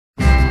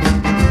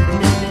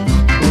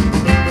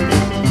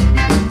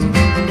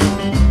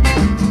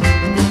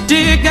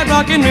that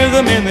rockin'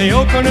 rhythm in the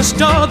old corner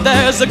store.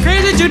 There's a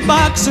crazy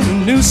jukebox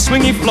and a new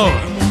swingy floor.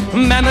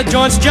 Man, the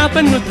joint's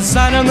jumping with the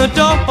sign on the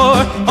door.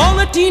 All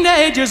the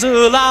teenagers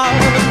are loud.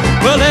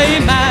 Well,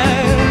 hey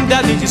man,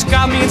 that music's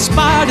got me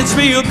inspired. It's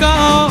real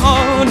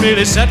gone,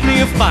 really set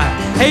me afire.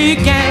 Hey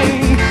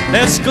gang,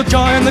 let's go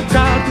join the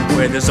crowd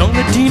where there's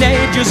only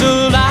teenagers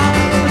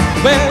allowed.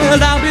 Well,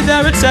 I'll be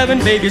there at 7,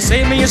 baby,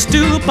 save me a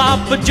stew.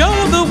 Papa Joe,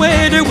 the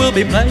waiter, will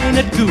be playing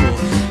it cool.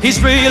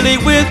 He's really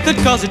with it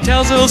cause he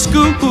tells old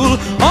school.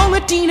 All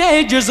the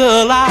teenagers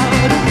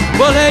allowed.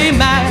 Well, hey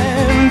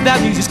man,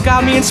 that music's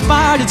got me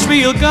inspired. It's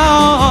real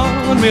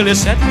gone, really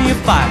set me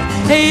afire.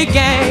 Hey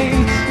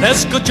gang,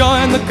 let's go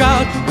join the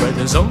crowd where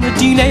there's only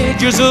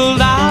teenagers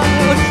allowed.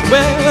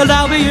 Well,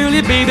 I'll be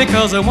early, baby,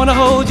 cause I wanna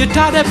hold you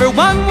tight.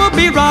 Everyone will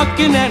be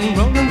rocking and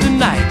rolling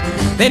tonight.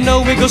 They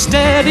know we go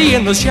steady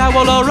and they'll shout,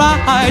 well,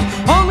 alright.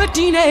 Only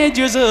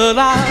teenagers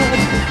allowed.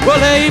 Well,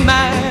 hey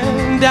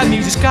man, that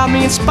music's got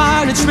me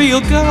inspired. It's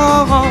real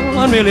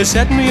gone, really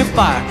set me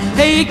afire.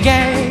 Hey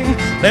gang,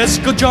 let's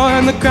go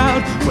join the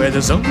crowd where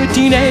there's only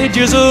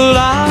teenagers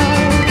allowed.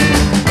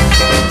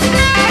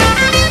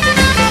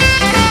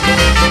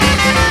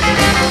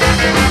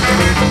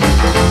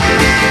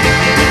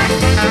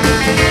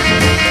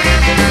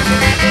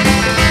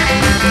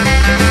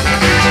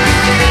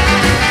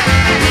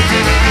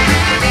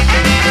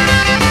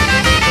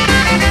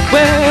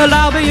 Well,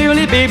 I'll be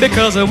early, baby,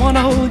 cause I wanna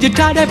hold you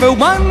tight.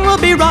 Everyone will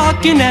be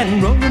rocking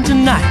and rolling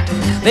tonight.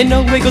 They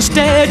know we go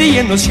steady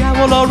and they'll shout,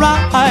 well,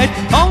 alright.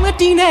 Only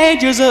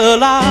teenagers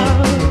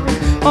allowed.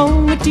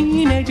 Only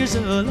teenagers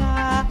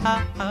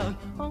allowed.